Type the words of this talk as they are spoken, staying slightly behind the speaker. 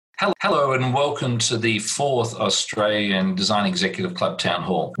Hello and welcome to the fourth Australian Design Executive Club Town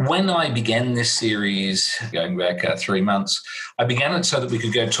Hall. When I began this series, going back 3 months, I began it so that we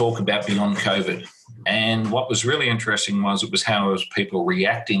could go talk about beyond COVID. And what was really interesting was how was people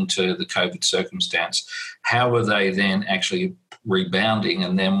reacting to the COVID circumstance? How were they then actually rebounding?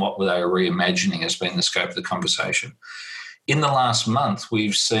 And then what were they reimagining has been the scope of the conversation. In the last month,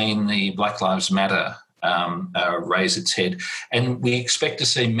 we've seen the Black Lives Matter raise its head. And we expect to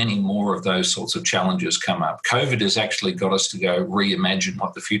see many more of those sorts of challenges come up. COVID has actually got us to go reimagine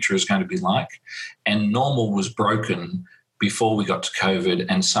what the future is going to be like. And normal was broken before we got to COVID,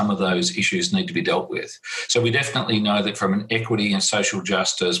 and some of those issues need to be dealt with. So we definitely know that from an equity and social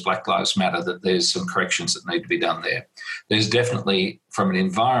justice, Black Lives Matter, that there's some corrections that need to be done there. There's definitely, from an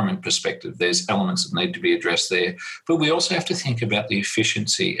environment perspective, there's elements that need to be addressed there. But we also have to think about the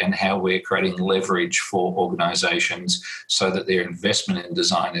efficiency and how we're creating leverage for organisations so that their investment in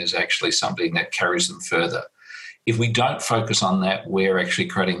design is actually something that carries them further. If we don't focus on that, we're actually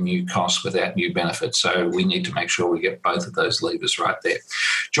creating new costs without new benefits. So we need to make sure we get both of those levers right there.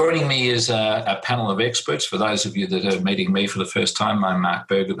 Joining me is a panel of experts. For those of you that are meeting me for the first time, I'm Mark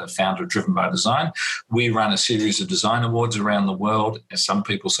Berger, the founder of Driven by Design. We run a series of design awards around the world. As some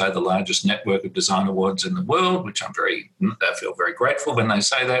people say, the largest network of design awards in the world, which I feel very grateful when they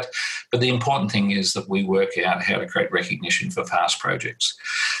say that. But the important thing is that we work out how to create recognition for past projects.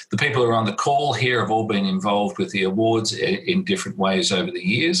 The people who are on the call here have all been involved with the awards in different ways over the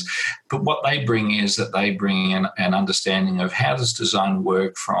years. But what they bring is that they bring in an understanding of how does design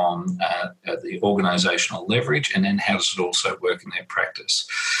work from the organisational leverage, and then how does it also work in their practice.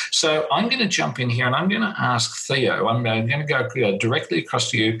 So I'm going to jump in here and I'm going to ask Theo, I'm going to go directly across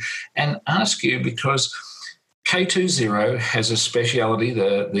to you and ask you, because K20 has a speciality.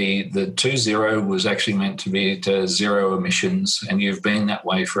 The 20 was actually meant to be to zero emissions, and you've been that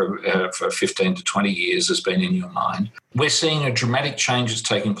way for 15 to 20 years has been in your mind. We're seeing a dramatic change that's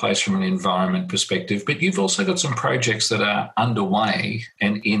taking place from an environment perspective, but you've also got some projects that are underway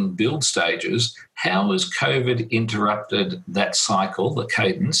and in build stages. How has COVID interrupted that cycle, the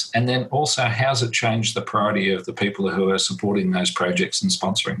cadence, and then also how's it changed the priority of the people who are supporting those projects and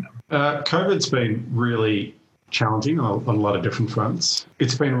sponsoring them? COVID's been really challenging on a lot of different fronts.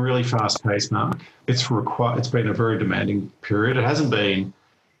 It's been really fast-paced, Mark. It's been a very demanding period. It hasn't been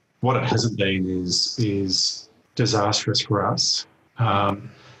is disastrous for us, but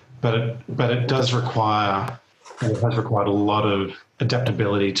it has required a lot of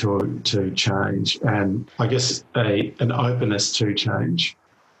adaptability to change, and I guess an openness to change.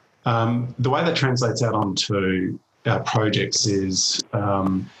 The way that translates out onto our projects is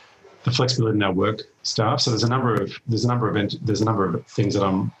the flexibility in our work staff. So there's a number of things that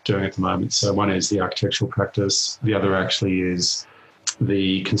I'm doing at the moment. So one is the architectural practice. The other actually is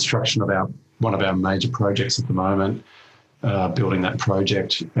the construction of one of our major projects at the moment, building that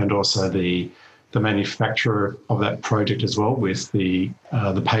project, and also the manufacturer of that project as well, with the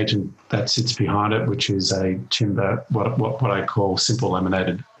patent that sits behind it, which is a timber, what I call simple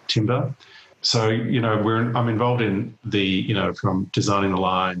laminated timber. So, I'm involved in from designing the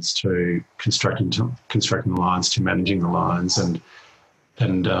lines to constructing the lines to managing the lines, and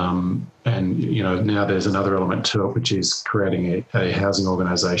now there's another element to it, which is creating a housing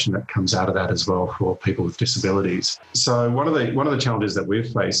organisation that comes out of that as well for people with disabilities. So one of the challenges that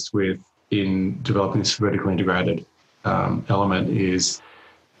we've faced with in developing this vertically integrated element is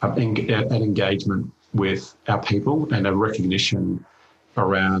an engagement with our people and a recognition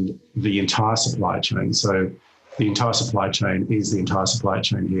around the entire supply chain. So the entire supply chain is the entire supply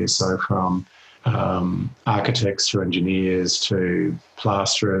chain here. So from architects to engineers to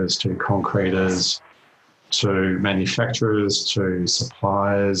plasterers to concreters to manufacturers to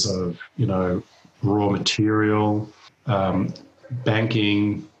suppliers of, raw material,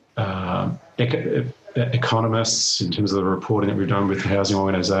 banking, economists in terms of the reporting that we've done with the housing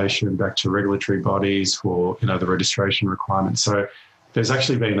organisation, back to regulatory bodies for, the registration requirements. So there's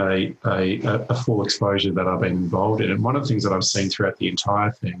actually been a full exposure that I've been involved in. And one of the things that I've seen throughout the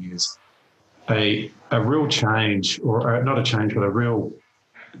entire thing is a real change, or not a change, but a real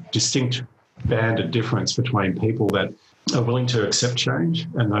distinct banded difference between people that are willing to accept change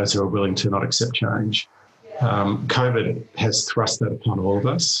and those who are willing to not accept change. COVID has thrust that upon all of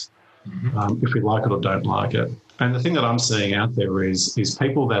us, if we like it or don't like it. And the thing that I'm seeing out there is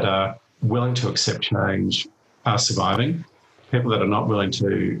people that are willing to accept change are surviving. People that are not willing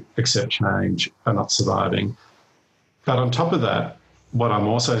to accept change are not surviving. But on top of that, what I'm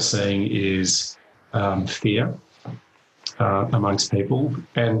also seeing is fear amongst people.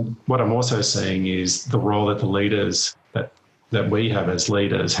 And what I'm also seeing is the role that the leaders that that we have as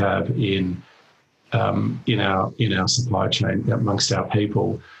leaders have in our supply chain amongst our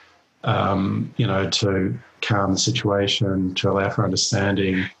people, to calm the situation, to allow for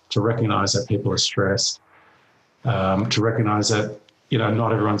understanding, to recognise that people are stressed, to recognise that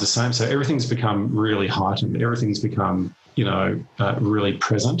not everyone's the same. So everything's become really heightened. Everything's become really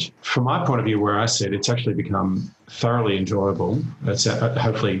present. From my point of view, where I sit, it's actually become thoroughly enjoyable. It's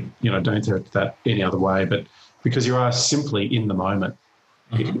hopefully don't take that any other way, but because you are simply in the moment.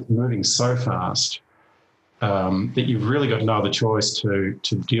 It's moving so fast that you've really got no other choice to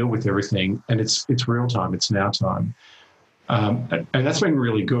deal with everything, and it's real time. It's now time, and that's been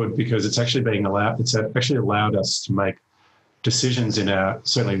really good because it's actually allowed us to make decisions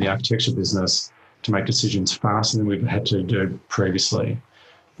certainly in the architecture business, to make decisions faster than we've had to do previously.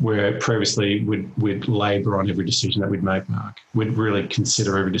 Where previously we'd labour on every decision that we'd make, Mark. We'd really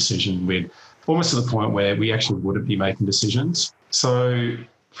consider every decision. We'd almost to the point where we actually wouldn't be making decisions. So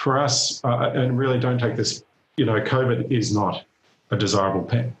for us, and really don't take this, COVID is not a desirable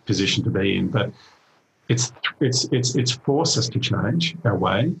position to be in, but it's forced us to change our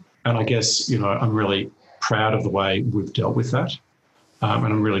way. And I guess, I'm really proud of the way we've dealt with that. And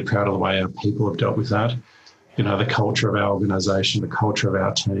I'm really proud of the way our people have dealt with that. The culture of our organisation, the culture of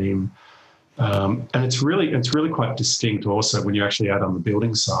our team. And it's really quite distinct also when you're actually out on the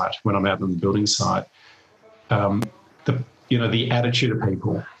building site, when I'm out on the building site, the attitude of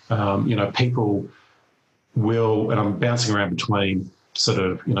people, people will, and I'm bouncing around between sort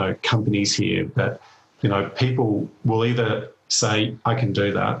of, companies here that, people will either say, I can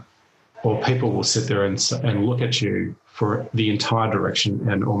do that, or people will sit there and look at you for the entire direction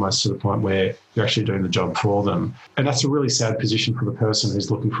and almost to the point where you're actually doing the job for them. And that's a really sad position for the person who's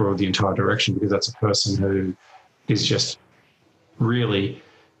looking for the entire direction, because that's a person who is just really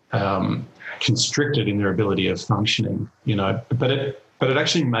constricted in their ability of functioning, But it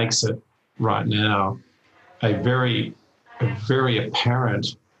actually makes it right now a very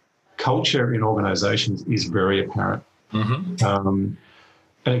apparent culture in organisations is very apparent. And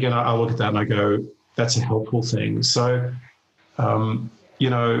again, I look at that and I go, that's a helpful thing. So,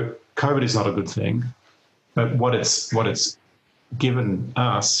 COVID is not a good thing, but what it's given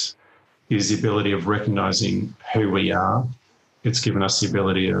us is the ability of recognising who we are. It's given us the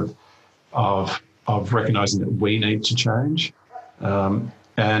ability of recognising that we need to change.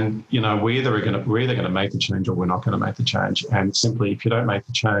 And we're either going to make the change or we're not going to make the change. And simply, if you don't make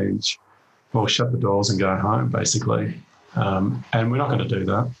the change, well, shut the doors and go home, basically. And we're not going to do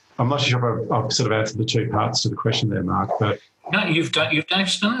that. I'm not sure if I've sort of answered the two parts to the question there, Mark. But no, you've done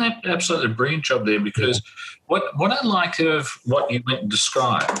an absolutely brilliant job there, because what I liked of what you went and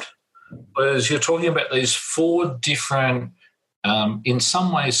described was you're talking about these four different, in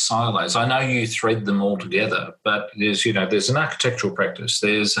some ways, silos. I know you thread them all together, but there's an architectural practice,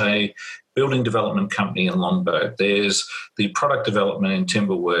 there's a building development company in Longboat, there's the product development in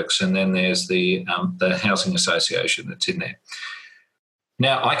Timberworks, and then there's the housing association that's in there.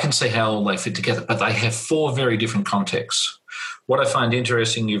 Now, I can see how all they fit together, but they have four very different contexts. What I find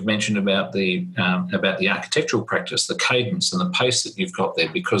interesting, you've mentioned about the architectural practice, the cadence and the pace that you've got there,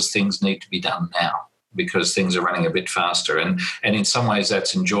 because things need to be done now, because things are running a bit faster. And in some ways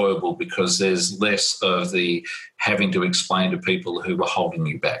that's enjoyable because there's less of the having to explain to people who are holding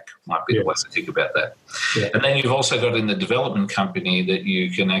you back, might be the way to think about that. Yeah. And then you've also got in the development company that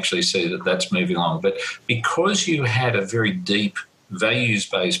you can actually see that that's moving along. But because you had a very deep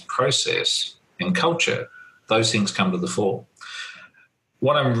values-based process and culture, those things come to the fore.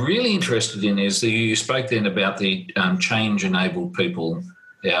 What I'm really interested in is that you spoke then about the change-enabled people,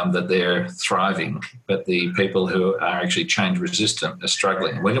 that they're thriving, but the people who are actually change-resistant are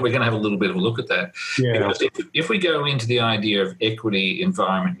struggling. We're going to have a little bit of a look at that. Yeah. Because if we go into the idea of equity,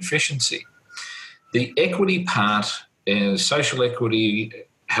 environment, efficiency, the equity part is social equity,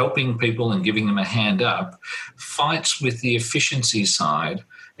 helping people and giving them a hand up, fights with the efficiency side.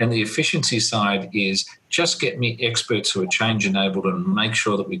 And the efficiency side is just get me experts who are change enabled and make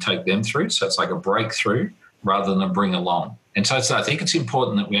sure that we take them through. So it's like a breakthrough rather than a bring along. And so I think it's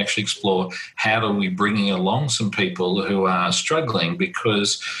important that we actually explore how are we bringing along some people who are struggling,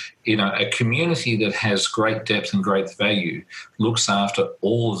 because a community that has great depth and great value looks after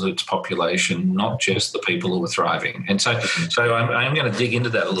all of its population, not just the people who are thriving. And so I'm going to dig into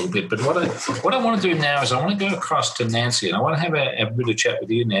that a little bit. But what I want to do now is I want to go across to Nancy, and I want to have a bit of chat with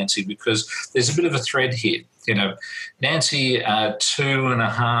you, Nancy, because there's a bit of a thread here. Nancy,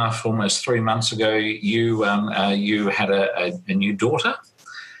 2.5, almost 3 months ago, you had a new daughter.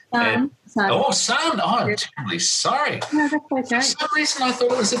 Son. Son. Oh, I'm terribly sorry. No, that's okay. For some reason, I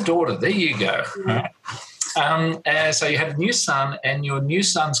thought it was a daughter. There you go. Yeah. So you had a new son, and your new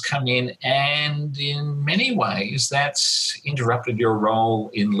son's come in, and in many ways that's interrupted your role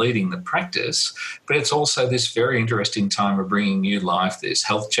in leading the practice, but it's also this very interesting time of bringing new life. There's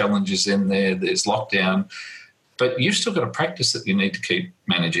health challenges in there, there's lockdown, but you've still got a practice that you need to keep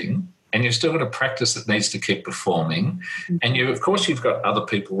managing, and you've still got a practice that needs to keep performing, and of course you've got other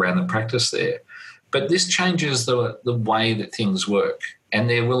people around the practice there. But this changes the way that things work. And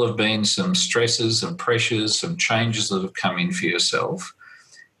there will have been some stresses and pressures, some changes that have come in for yourself.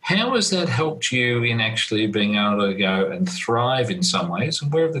 How has that helped you in actually being able to go and thrive in some ways?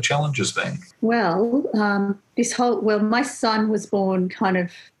 And where have the challenges been? Well, my son was born kind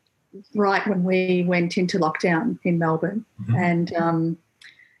of right when we went into lockdown in Melbourne. Mm-hmm. And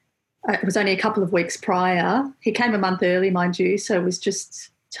it was only a couple of weeks prior. He came a month early, mind you, so it was just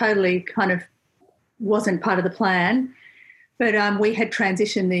totally kind of wasn't part of the plan. But we had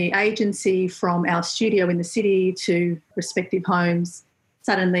transitioned the agency from our studio in the city to respective homes.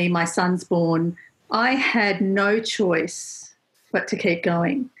 Suddenly my son's born. I had no choice but to keep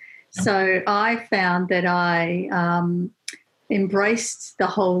going. Yep. So I found that I embraced the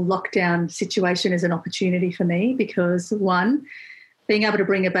whole lockdown situation as an opportunity for me because, one, being able to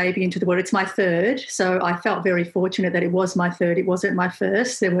bring a baby into the world, it's my third, so I felt very fortunate that it was my third. It wasn't my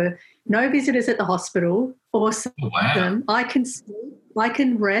first. There were no visitors at the hospital. Awesome. Wow. I can sleep, I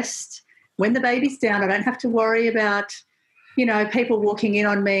can rest. When the baby's down, I don't have to worry about, people walking in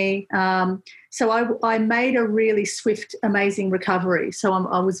on me. So I made a really swift, amazing recovery. So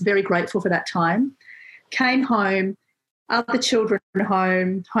I was very grateful for that time. Came home, other children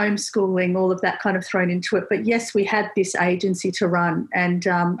home, homeschooling, all of that kind of thrown into it. But yes, we had this agency to run, and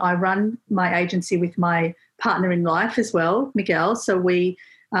I run my agency with my partner in life as well, Miguel. So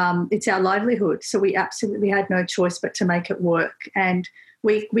it's our livelihood. So we absolutely had no choice but to make it work. And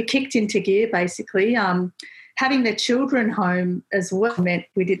we kicked into gear basically. Having the children home as well meant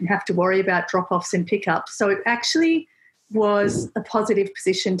we didn't have to worry about drop-offs and pickups. So it actually was a positive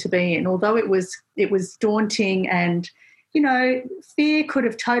position to be in, although it was daunting and, fear could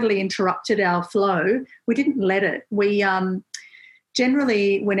have totally interrupted our flow. We didn't let it. We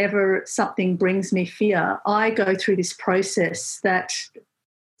generally, whenever something brings me fear, I go through this process that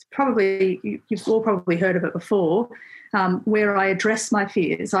probably you've all probably heard of it before, where I address my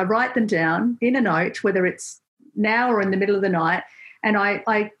fears. I write them down in a note, whether it's now or in the middle of the night, and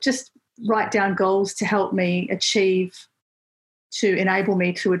I just write down goals to help me achieve, to enable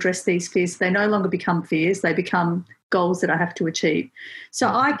me to address these fears. They no longer become fears, they become goals that I have to achieve. So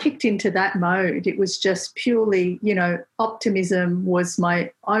I kicked into that mode. It was just purely, optimism was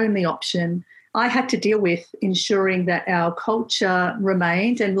my only option. I had to deal with ensuring that our culture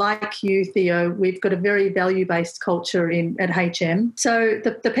remained. And like you, Theo, we've got a very value-based culture at HM. So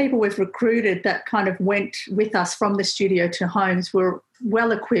the people we've recruited that kind of went with us from the studio to homes were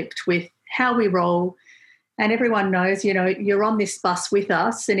well equipped with how we roll. And everyone knows, you're on this bus with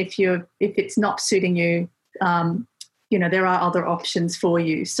us. And if it's not suiting you, there are other options for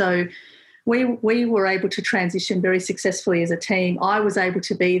you. So we were able to transition very successfully as a team. I was able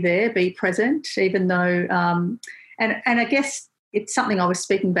to be there, be present, even though, and I guess it's something I was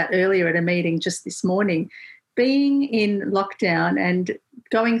speaking about earlier at a meeting just this morning. Being in lockdown and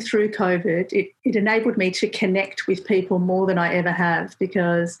going through COVID, it enabled me to connect with people more than I ever have,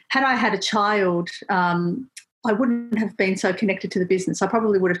 because had I had a child, I wouldn't have been so connected to the business. I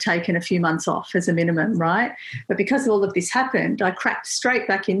probably would have taken a few months off as a minimum, right? But because all of this happened, I cracked straight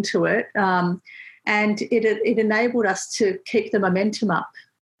back into it, and it enabled us to keep the momentum up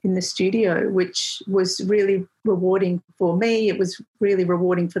in the studio, which was really rewarding for me. It was really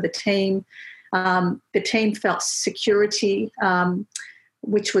rewarding for the team. The team felt security,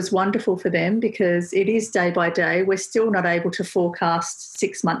 which was wonderful for them, because it is day by day. We're still not able to forecast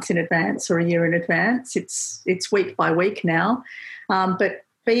 6 months in advance or a year in advance. It's week by week now. But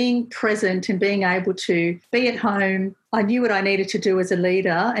being present and being able to be at home, I knew what I needed to do as a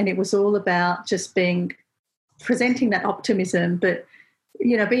leader, and it was all about just presenting that optimism, but,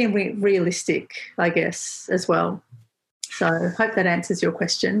 being realistic, I guess, as well. So I hope that answers your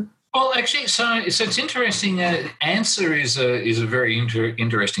question. Well, actually, so it's interesting. Answer is a very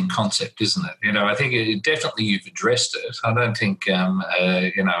interesting concept, isn't it? I think definitely you've addressed it. I don't think,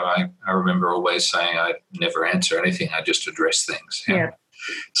 I remember always saying I never answer anything. I just address things. Yeah.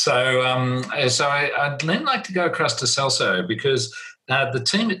 So I'd then like to go across to Celso, because the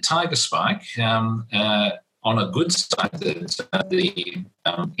team at Tiger Spike, on a good side, the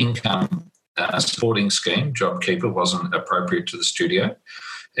income supporting scheme, JobKeeper, wasn't appropriate to the studio.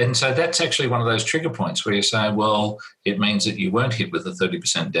 And so that's actually one of those trigger points where you say, well, it means that you weren't hit with a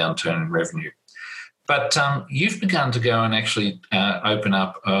 30% downturn in revenue. But you've begun to go and actually open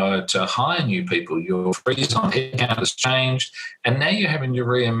up to hire new people. Your freeze on headcount has changed, and now you're having to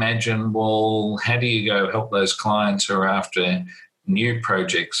reimagine, well, how do you go help those clients who are after new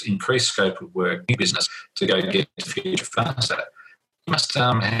projects, increased scope of work, new business to go get to future faster? You must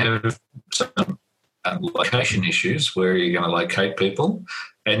have some location issues where you're going to locate people.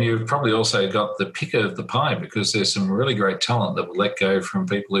 And you've probably also got the pick of the pie because there's some really great talent that will let go from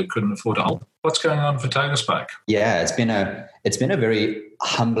people who couldn't afford to hold. What's going on for Togospark? Yeah, it's been a very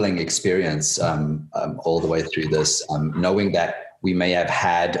humbling experience all the way through this, knowing that we may have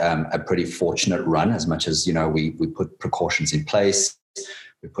had a pretty fortunate run as much as, we put precautions in place.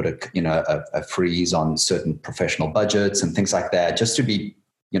 We put a freeze on certain professional budgets and things like that, just to be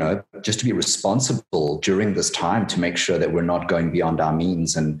responsible during this time to make sure that we're not going beyond our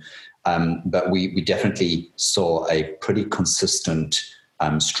means. And but we definitely saw a pretty consistent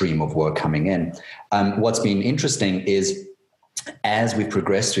stream of work coming in. What's been interesting is as we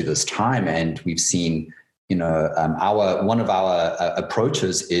progress through this time, and we've seen, one of our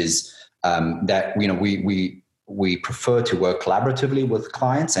approaches is that we prefer to work collaboratively with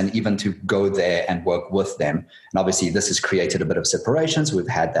clients and even to go there and work with them. And obviously this has created a bit of separation. So we've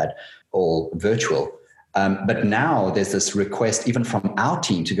had that all virtual. But now there's this request even from our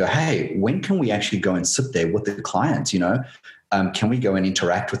team to go, hey, when can we actually go and sit there with the clients? Can we go and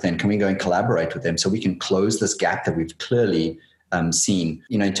interact with them? Can we go and collaborate with them so we can close this gap that we've clearly seen?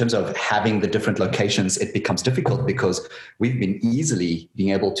 In terms of having the different locations, it becomes difficult because we've been easily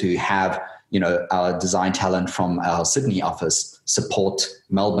being able to have our design talent from our Sydney office support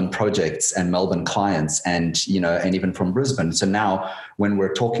Melbourne projects and Melbourne clients and even from Brisbane. So now when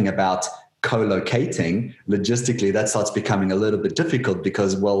we're talking about co-locating, logistically, that starts becoming a little bit difficult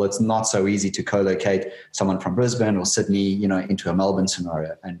because, well, it's not so easy to co-locate someone from Brisbane or Sydney, into a Melbourne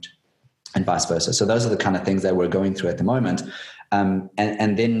scenario and vice versa. So those are the kind of things that we're going through at the moment. And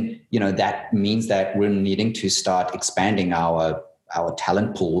then, that means that we're needing to start expanding our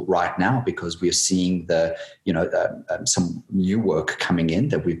talent pool right now because we're seeing some new work coming in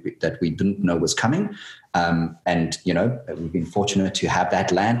that we didn't know was coming. And we've been fortunate to have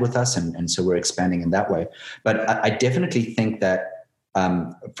that land with us. And so we're expanding in that way. But I definitely think that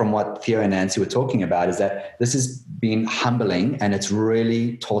from what Theo and Nancy were talking about is that this has been humbling and it's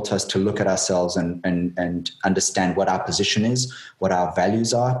really taught us to look at ourselves and understand what our position is, what our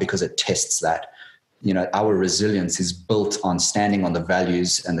values are, because it tests that. Our resilience is built on standing on the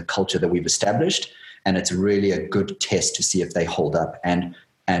values and the culture that we've established. And it's really a good test to see if they hold up. And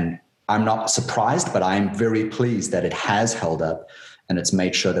I'm not surprised, but I'm very pleased that it has held up and it's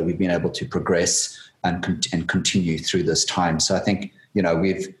made sure that we've been able to progress and continue through this time. So I think,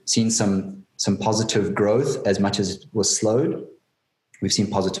 we've seen some positive growth as much as it was slowed. We've seen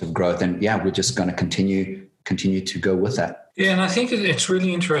positive growth and we're just going to continue to go with that. Yeah, and I think it's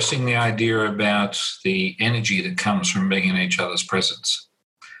really interesting, the idea about the energy that comes from being in each other's presence.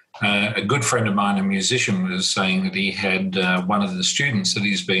 A good friend of mine, a musician, was saying that he had one of the students that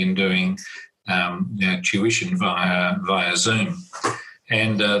he's been doing tuition via Zoom.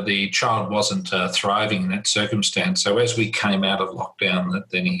 And the child wasn't thriving in that circumstance. So as we came out of lockdown,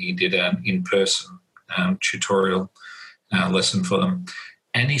 then he did an in-person tutorial lesson for them.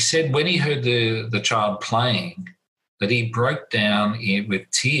 And he said when he heard the child playing, that he broke down with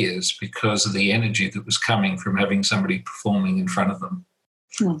tears because of the energy that was coming from having somebody performing in front of them.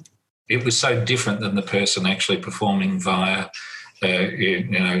 Mm. It was so different than the person actually performing via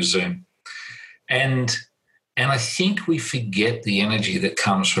Zoom. And I think we forget the energy that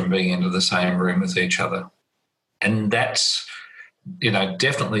comes from being into the same room with each other. And that's,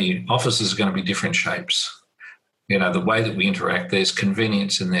 definitely offices are going to be different shapes. The way that we interact, there's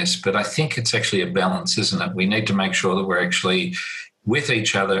convenience in this, but I think it's actually a balance, isn't it? We need to make sure that we're actually with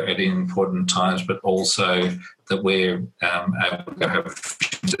each other at important times, but also that we're able to have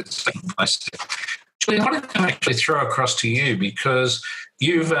efficiencies taking place. Julie, I wanted to actually throw across to you because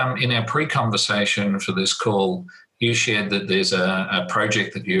you've, in our pre-conversation for this call, you shared that there's a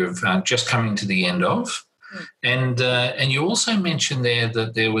project that you've just coming to the end of. And you also mentioned there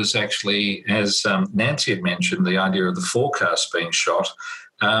that there was actually, as Nancy had mentioned, the idea of the forecast being shot,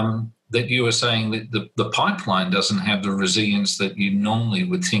 that you were saying that the pipeline doesn't have the resilience that you normally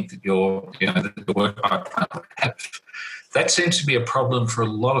would think that the work pipeline would have. That seems to be a problem for a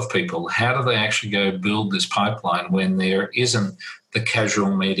lot of people. How do they actually go build this pipeline when there isn't the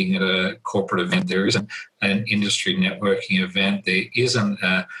casual meeting at a corporate event, there isn't an industry networking event, there isn't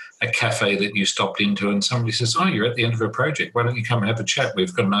a cafe that you stopped into and somebody says, oh, you're at the end of a project, why don't you come and have a chat?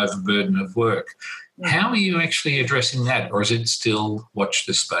 We've got an overburden of work. How are you actually addressing that, or is it still watch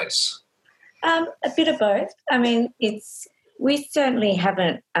this space? A bit of both. I mean, we certainly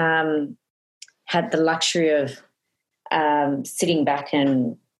haven't had the luxury of sitting back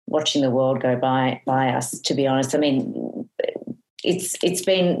and watching the world go by us, to be honest. I mean, it's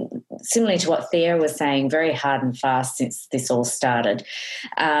been similar to what Thea was saying, very hard and fast since this all started.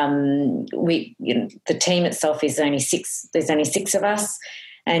 The team itself is only six. There's only 6 of us,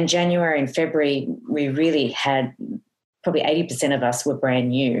 and January and February we really had probably 80% of us were brand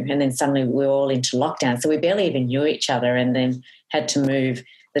new, and then suddenly we were all into lockdown, so we barely even knew each other, and then had to move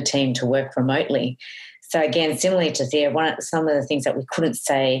the team to work remotely. So again, similarly to Thea, some of the things that we couldn't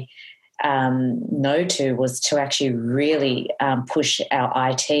say no to was to actually really push our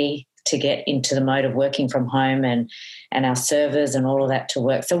IT to get into the mode of working from home and our servers and all of that to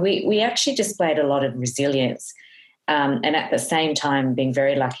work. So we actually displayed a lot of resilience, and at the same time being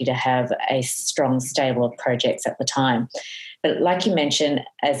very lucky to have a strong stable of projects at the time. But like you mentioned,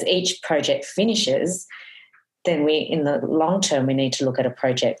 as each project finishes, then in the long term, we need to look at a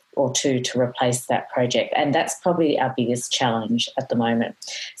project or two to replace that project. And that's probably our biggest challenge at the moment.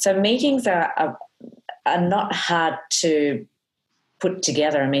 So meetings are not hard to put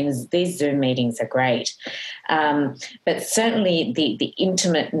together. I mean, these Zoom meetings are great. But certainly the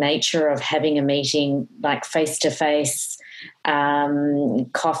intimate nature of having a meeting like face-to-face,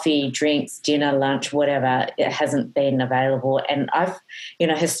 coffee, drinks, dinner, lunch, whatever, it hasn't been available. And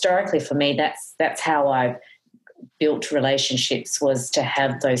historically for me, that's how I've built relationships, was to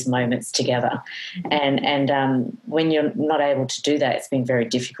have those moments together. And when you're not able to do that, it's been very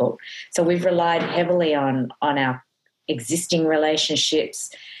difficult. So we've relied heavily on our existing relationships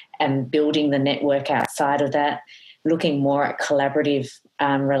and building the network outside of that, looking more at collaborative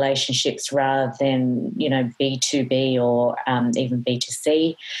relationships rather than, B2B or even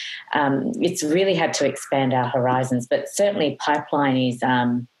B2C. It's really had to expand our horizons, but certainly pipeline is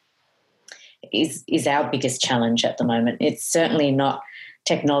our biggest challenge at the moment. It's certainly not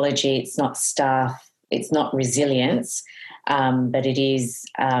technology, it's not staff, it's not resilience, but it is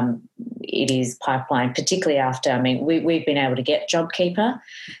pipeline, particularly after, we've been able to get JobKeeper.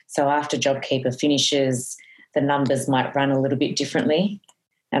 So after JobKeeper finishes, the numbers might run a little bit differently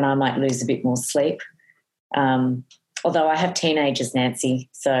and I might lose a bit more sleep. Although I have teenagers, Nancy,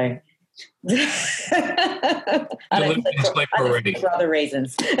 so... I don't sleep already. For other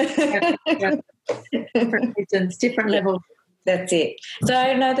reasons. Different reasons, different levels. That's it.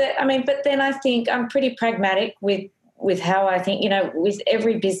 So no, but then I think I'm pretty pragmatic with how I think, with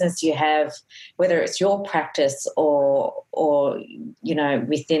every business you have, whether it's your practice or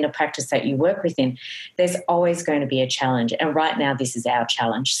within a practice that you work within, there's always going to be a challenge. And right now this is our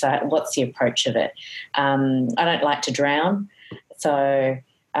challenge. So what's the approach of it? I don't like to drown. So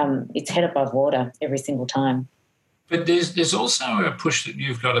it's head above water every single time. But there's also a push that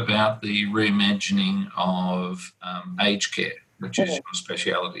you've got about the reimagining of aged care, which is your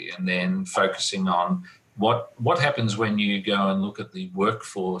speciality, and then focusing on what happens when you go and look at the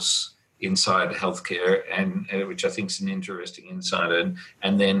workforce inside healthcare, and which I think is an interesting insight,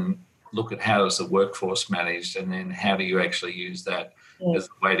 and then look at how is the workforce managed, and then how do you actually use that as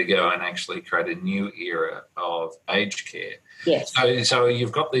a way to go and actually create a new era of aged care. Yes. So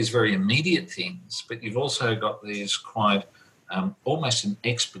you've got these very immediate things, but you've also got these quite almost an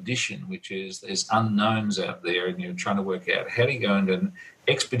expedition, which is there's unknowns out there and you're trying to work out how do you go into an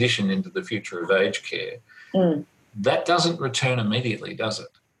expedition into the future of aged care. That doesn't return immediately, does it?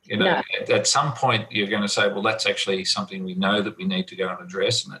 No. At some point you're going to say, well, that's actually something we know that we need to go and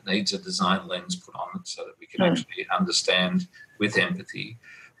address, and it needs a design lens put on it so that we can actually understand with empathy.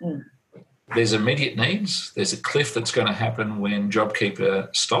 There's immediate needs. There's a cliff that's going to happen when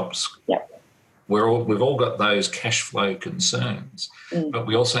JobKeeper stops. Yep. We've all got those cash flow concerns, but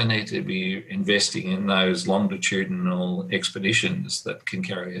we also need to be investing in those longitudinal expeditions that can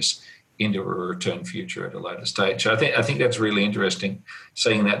carry us into a return future at a later stage. I think that's really interesting,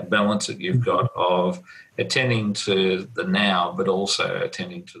 seeing that balance that you've got of attending to the now, but also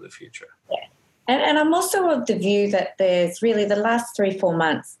attending to the future. Yeah. And I'm also of the view that there's really the last 3-4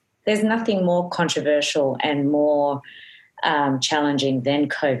 months, there's nothing more controversial and more challenging than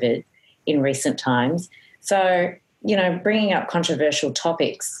COVID in recent times. So, bringing up controversial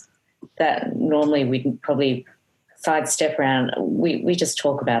topics that normally we'd probably sidestep around, we just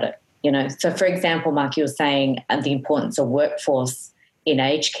talk about it. So for example, Mark, you were saying the importance of workforce in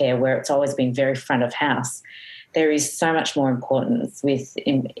aged care, where it's always been very front of house. There is so much more importance with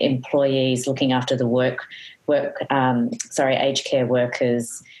employees looking after the aged care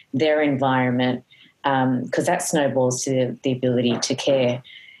workers, their environment, because that snowballs to the ability to care.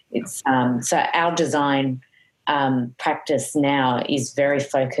 It's so our design practice now is very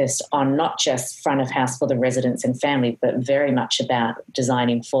focused on not just front of house for the residents and family, but very much about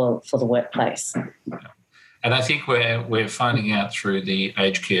designing for the workplace. And I think we're finding out through the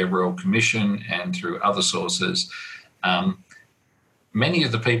Aged Care Royal Commission and through other sources, many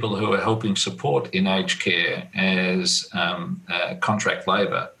of the people who are helping support in aged care as contract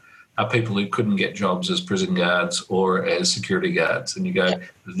labour are people who couldn't get jobs as prison guards or as security guards. And you go,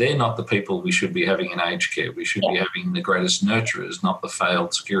 they're not the people we should be having in aged care. We should be having the greatest nurturers, not the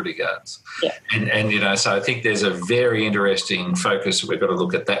failed security guards. Yeah. And so I think there's a very interesting focus. We've got to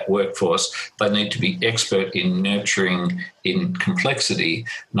look at that workforce. They need to be expert in nurturing in complexity,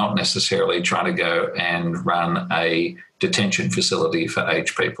 not necessarily trying to go and run a detention facility for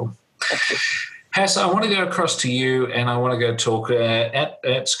aged people. Hass, I want to go across to you and I want to go talk at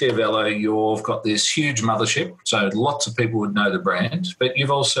Scavello. You've got this huge mothership, so lots of people would know the brand, but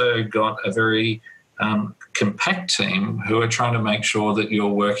you've also got a very compact team who are trying to make sure that you're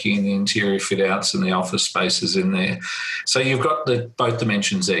working in the interior fit outs and the office spaces in there. So you've got both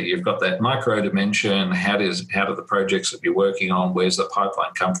dimensions there. You've got that micro dimension, how do the projects that you're working on, where's the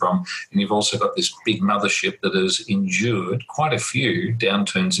pipeline come from? And you've also got this big mothership that has endured quite a few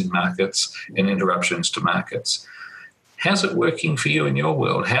downturns in markets and interruptions to markets. How's it working for you in your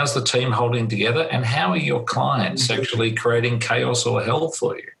world? How's the team holding together? And how are your clients actually creating chaos or hell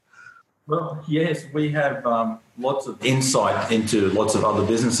for you? Well, yes, we have lots of insight into lots of other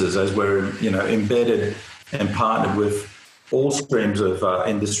businesses as we're, embedded and partnered with all streams of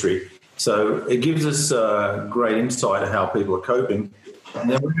industry. So it gives us great insight of how people are coping, and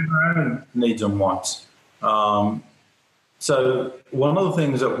then we have our own needs and wants. So one of the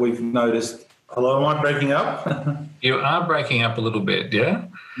things that we've noticed. Hello, am I breaking up? You are breaking up a little bit, yeah.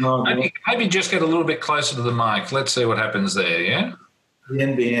 No, maybe just get a little bit closer to the mic. Let's see what happens there, yeah. The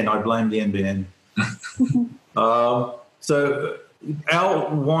NBN, I blame the NBN. So our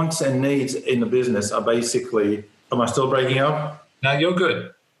wants and needs in the business are basically, am I still breaking up? No, you're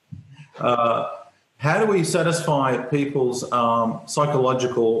good. How do we satisfy people's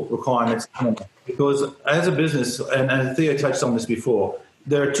psychological requirements? Because as a business, and Theo touched on this before,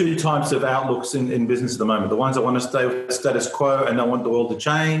 there are two types of outlooks in business at the moment. The ones that want to stay with status quo and don't want the world to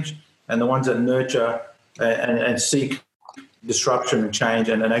change, and the ones that nurture and seek disruption and change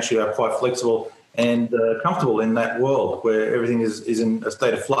and actually are quite flexible and comfortable in that world where everything is in a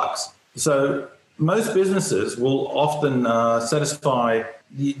state of flux. So most businesses will often satisfy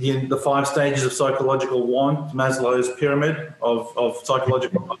the 5 stages of psychological want, Maslow's pyramid of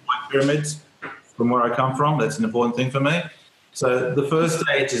psychological pyramids from where I come from. That's an important thing for me. So the first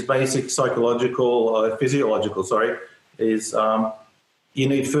stage is basic physiological, is you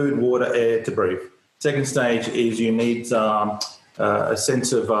need food, water, air to breathe. Second stage is you need a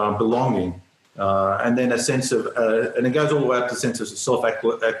sense of belonging, and then a sense of, and it goes all the way up to a sense of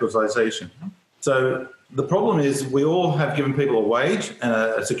self-actualization. So the problem is we all have given people a wage and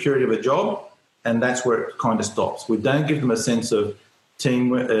a security of a job, and that's where it kind of stops. We don't give them a sense of team,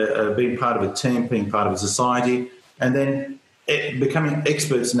 being part of a team, being part of a society, and then becoming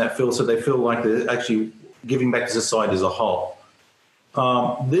experts in that field so they feel like they're actually giving back to society as a whole.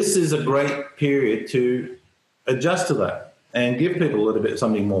 This is a great period to adjust to that and give people a little bit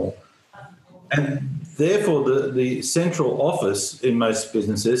something more. And therefore, the central office in most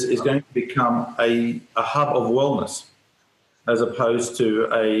businesses is going to become a hub of wellness as opposed to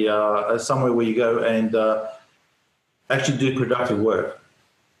a somewhere where you go and actually do productive work.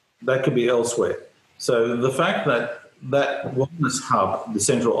 That could be elsewhere. So the fact that wellness hub, the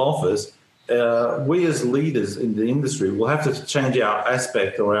central office, we as leaders in the industry will have to change our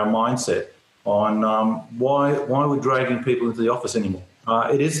aspect or our mindset on why we're dragging people into the office anymore.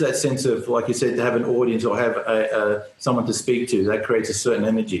 It is that sense of, like you said, to have an audience or have someone to speak to that creates a certain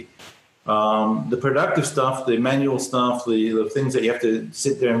energy. The productive stuff, the manual stuff, the things that you have to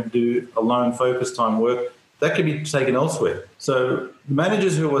sit there and do alone, focus time work, that can be taken elsewhere. So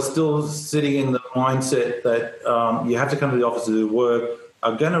managers who are still sitting in the mindset that you have to come to the office to do work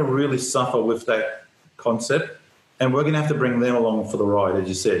are going to really suffer with that concept, and we're going to have to bring them along for the ride, as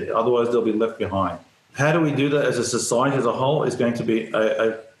you said. Otherwise, they'll be left behind. How do we do that as a society as a whole is going to be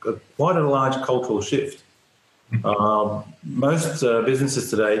quite a large cultural shift. Most businesses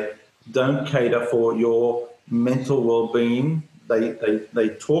today don't cater for your mental well-being. They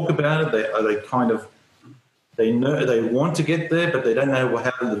talk about it. They want to get there, but they don't know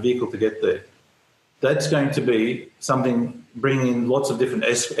how the vehicle to get there. That's going to be something, bringing in lots of different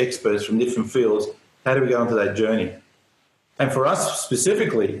experts from different fields. How do we go into that journey? And for us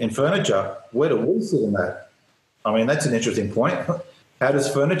specifically in furniture, where do we sit in that? I mean, that's an interesting point. How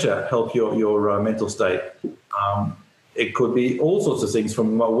does furniture help your mental state? It could be all sorts of things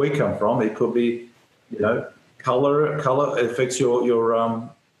from where we come from. It could be, color affects your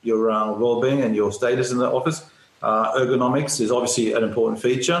well-being and your status in the office. Ergonomics is obviously an important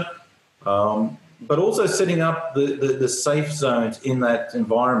feature, but also setting up the safe zones in that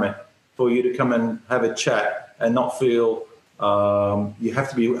environment for you to come and have a chat and not feel you have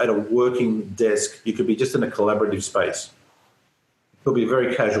to be at a working desk. You could be just in a collaborative space. It could be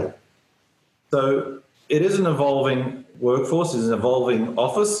very casual. So it is an evolving workforce, it's an evolving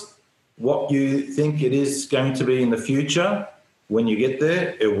office. What you think it is going to be in the future, when you get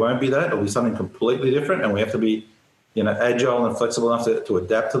there, it won't be that. It'll be something completely different, and we have to be, agile and flexible enough to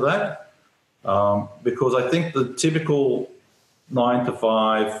adapt to that. Because I think the typical 9 to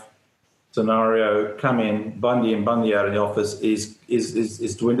 5 scenario, come in, Bundy in, Bundy out of the office,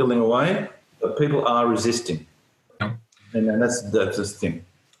 is dwindling away. But people are resisting, and that's the thing.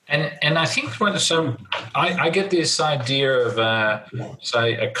 And I think I get this idea of,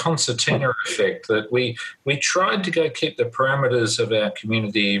 say, a concertina effect, that we tried to go keep the parameters of our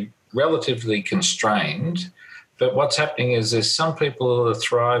community relatively constrained, but what's happening is there's some people who are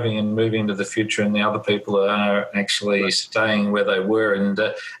thriving and moving into the future, and the other people are actually staying where they were,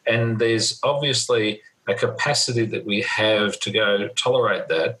 and there's obviously a capacity that we have to go tolerate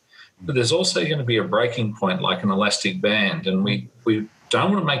that, but there's also going to be a breaking point like an elastic band, and we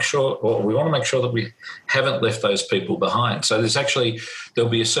don't want to make sure, or we want to make sure that we haven't left those people behind. So there'll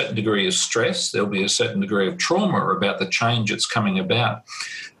be a certain degree of stress, there'll be a certain degree of trauma about the change that's coming about.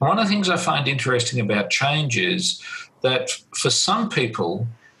 And one of the things I find interesting about change is that for some people,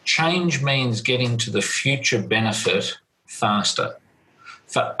 change means getting to the future benefit faster.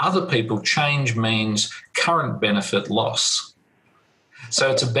 For other people, change means current benefit loss. So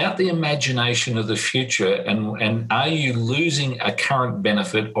it's about the imagination of the future, and are you losing a current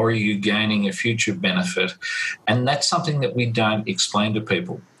benefit or are you gaining a future benefit? And that's something that we don't explain to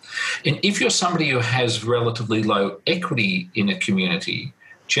people. And if you're somebody who has relatively low equity in a community,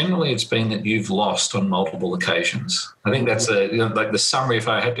 generally it's been that you've lost on multiple occasions. I think that's like the summary. If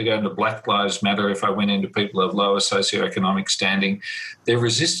I had to go into Black Lives Matter, if I went into people of lower socioeconomic standing, their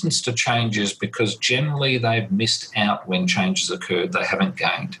resistance to changes because generally they've missed out when changes occurred. They haven't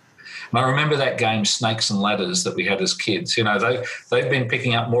gained. And I remember that game Snakes and Ladders that we had as kids. They've been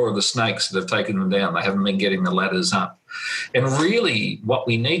picking up more of the snakes that have taken them down. They haven't been getting the ladders up. And really what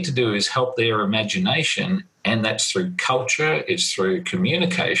we need to do is help their imagination, and that's through culture, it's through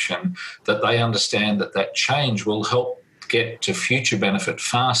communication, that they understand that change will help get to future benefit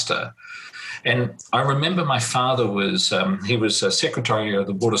faster. And I remember my father was a secretary of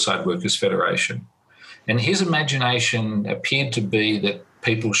the Waterside Workers Federation, and his imagination appeared to be that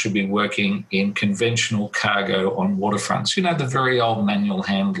people should be working in conventional cargo on waterfronts, the very old manual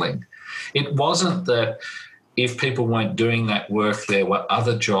handling. It wasn't that if people weren't doing that work, there were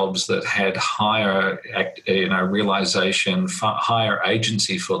other jobs that had higher, realization, higher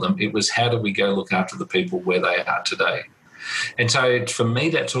agency for them. It was, how do we go look after the people where they are today? And so for me,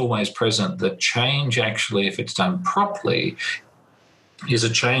 that's always present, that change actually, if it's done properly, is a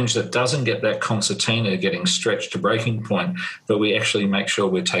change that doesn't get that concertina getting stretched to breaking point, but we actually make sure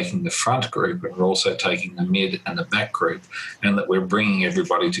we're taking the front group and we're also taking the mid and the back group, and that we're bringing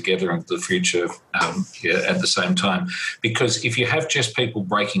everybody together into the future at the same time. Because if you have just people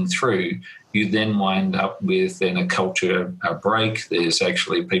breaking through, you then wind up with a culture break. There's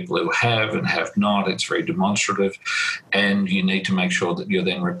actually people who have and have not. It's very demonstrative, and you need to make sure that you're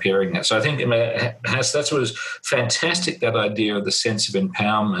then repairing that. So I think that's what is fantastic, that idea of the sense of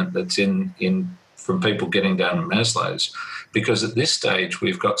empowerment that's in from people getting down to Maslow's, because at this stage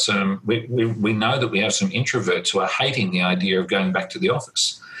we've got we know that we have some introverts who are hating the idea of going back to the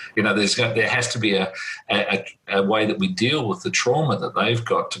office. There has to be a way that we deal with the trauma that they've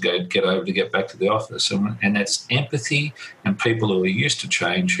got to get back to the office, and that's empathy and people who are used to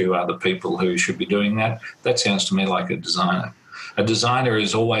change, who are the people who should be doing that. That sounds to me like a designer. A designer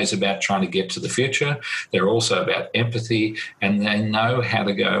is always about trying to get to the future. They're also about empathy, and they know how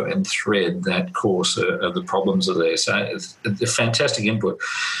to go and thread that course of the problems are there. So it's a fantastic input.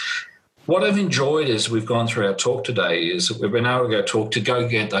 What I've enjoyed as we've gone through our talk today is that we've been able to go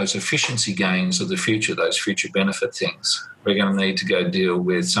get those efficiency gains of the future, those future benefit things. We're going to need to go deal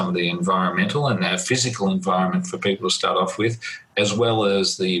with some of the environmental and our physical environment for people to start off with, as well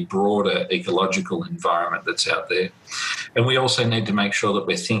as the broader ecological environment that's out there. And we also need to make sure that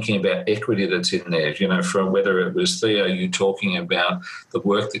we're thinking about equity that's in there, from whether it was Theo, you talking about the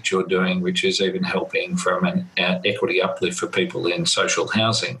work that you're doing, which is even helping from an equity uplift for people in social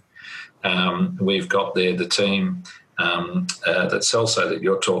housing. We've got there the team that Celso that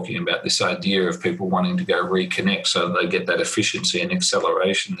you're talking about, this idea of people wanting to go reconnect so that they get that efficiency and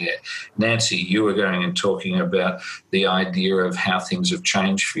acceleration there. Nancy, you were going and talking about the idea of how things have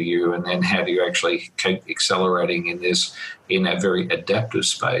changed for you, and then how do you actually keep accelerating in a very adaptive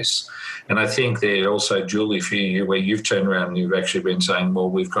space. And I think there also, Julie, for you, where you've turned around and you've actually been saying, well,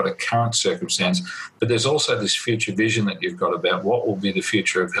 we've got a current circumstance, but there's also this future vision that you've got about what will be the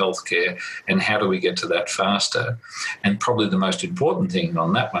future of healthcare and how do we get to that faster. And probably the most important thing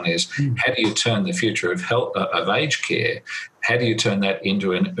on that one is how do you turn the future of health, of aged care, how do you turn that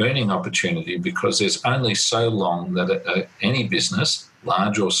into an earning opportunity? Because there's only so long that any business,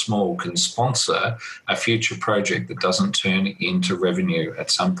 large or small, can sponsor a future project that doesn't turn into revenue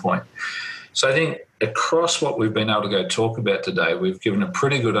at some point. So I think across what we've been able to go talk about today, we've given a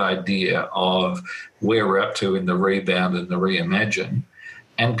pretty good idea of where we're up to in the rebound and the reimagine.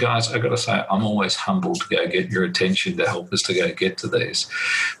 And guys, I've got to say, I'm always humbled to go get your attention to help us to go get to these.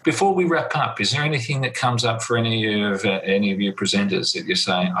 Before we wrap up, is there anything that comes up for any of your presenters that you're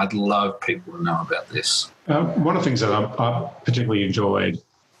saying, I'd love people to know about this? One of the things that I particularly enjoyed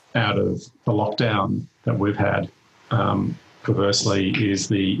out of the lockdown that we've had, perversely, is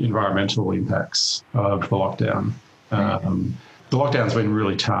the environmental impacts of the lockdown. The lockdown's been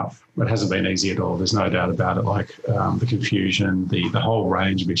really tough. It hasn't been easy at all. There's no doubt about it, like the confusion, the whole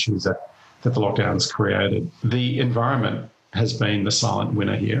range of issues that the lockdown's created. The environment has been the silent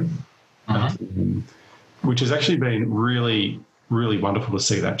winner here, which has actually been really, really wonderful to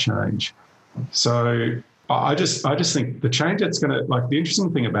see that change. So I just think the change that's going to, like, the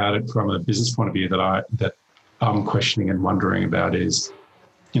interesting thing about it from a business point of view that I'm questioning and wondering about is,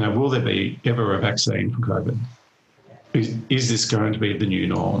 will there be ever a vaccine for COVID? Is this going to be the new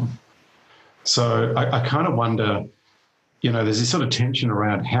norm? So I kind of wonder, there's this sort of tension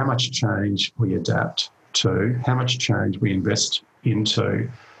around how much change we adapt to, how much change we invest into,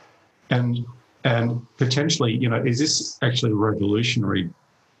 and potentially, is this actually a revolutionary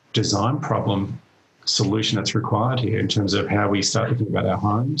design problem solution that's required here in terms of how we start to think about our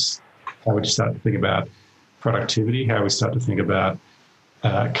homes, how we start to think about productivity, how we start to think about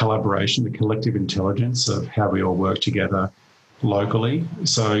collaboration, the collective intelligence of how we all work together locally.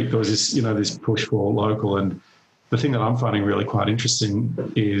 So there was this, this push for local. And the thing that I'm finding really quite interesting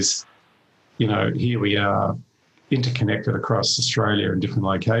is, here we are interconnected across Australia in different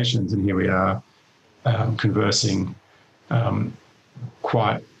locations, and here we are conversing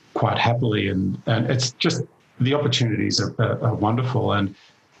quite happily. And it's just, the opportunities are wonderful. And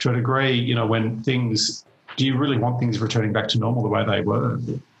to a degree, when things, do you really want things returning back to normal the way they were?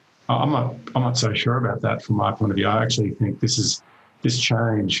 I'm not so sure about that from my point of view. I actually think this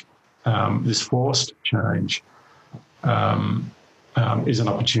change, this forced change, is an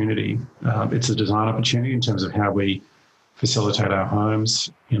opportunity. It's a design opportunity in terms of how we facilitate our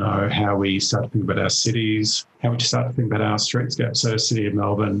homes, how we start to think about our cities, how we start to think about our streetscape. So City of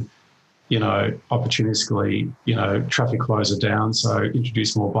Melbourne, opportunistically, traffic flows are down, so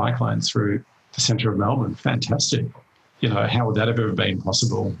introduce more bike lanes through the centre of Melbourne. Fantastic. How would that have ever been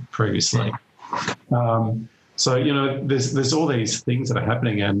possible previously? So, there's all these things that are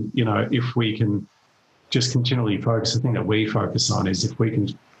happening, and, if we can just continually focus, the thing that we focus on is if we can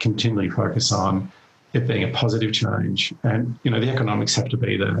continually focus on it being a positive change, and, the economics have to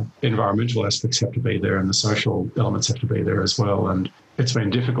be there, the environmental aspects have to be there, and the social elements have to be there as well. And it's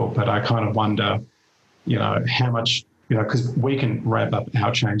been difficult, but I kind of wonder, how much, because we can ramp up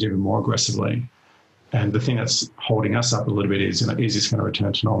our change even more aggressively. And the thing that's holding us up a little bit is this going to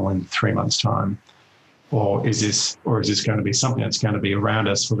return to normal in 3 months' time? Or is this going to be something that's going to be around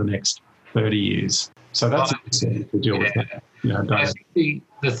us for the next 30 years? So that's interesting to deal with that. I think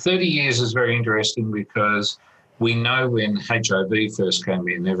the 30 years is very interesting because we know when HIV first came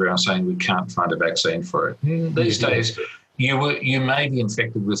in, everyone's saying we can't find a vaccine for it. These days, you may be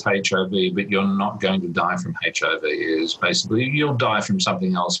infected with HIV, but you're not going to die from HIV. Is basically, you'll die from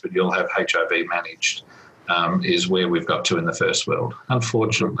something else, but you'll have HIV managed, is where we've got to in the first world.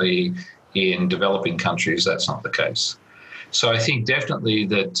 Unfortunately, in developing countries, that's not the case. So I think definitely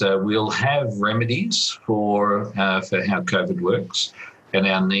that we'll have remedies for how COVID works, and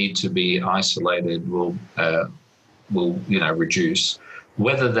our need to be isolated will reduce.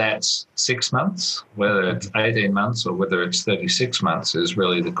 Whether that's 6 months, whether it's 18 months, or whether it's 36 months is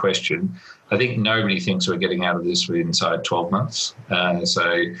really the question. I think nobody thinks we're getting out of this inside 12 months.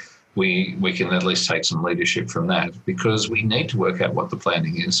 So we can at least take some leadership from that, because we need to work out what the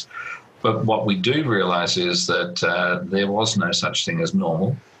planning is. But what we do realise is that there was no such thing as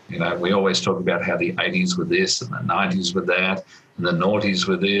normal. You know, we always talk about how the 80s were this and the 90s were that and the noughties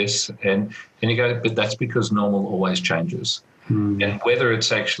were this. And you go, but that's because normal always changes. And whether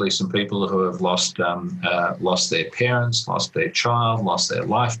it's actually some people who have lost their parents, lost their child, lost their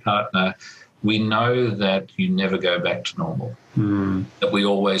life partner, we know that you never go back to normal, that we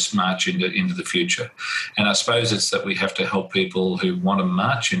always march into the future. And I suppose it's that we have to help people who want to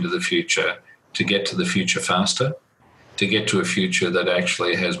march into the future to get to the future faster, to get to a future that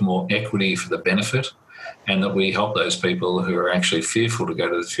actually has more equity for the benefit, and that we help those people who are actually fearful to go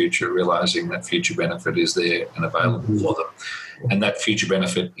to the future, realising that future benefit is there and available for them. And that future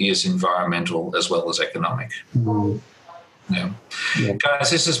benefit is environmental as well as economic. Yeah. Guys,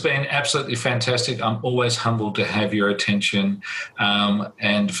 this has been absolutely fantastic. I'm always humbled to have your attention.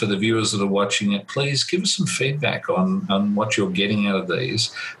 And for the viewers that are watching it, please give us some feedback on what you're getting out of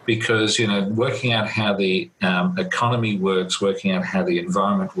these, because, you know, working out how the economy works, working out how the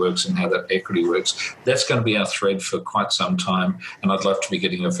environment works and how that equity works, that's going to be our thread for quite some time. And I'd love to be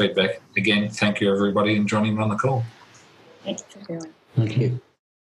getting your feedback. Again, thank you, everybody, and joining me on the call. Thanks, everyone. Thank you.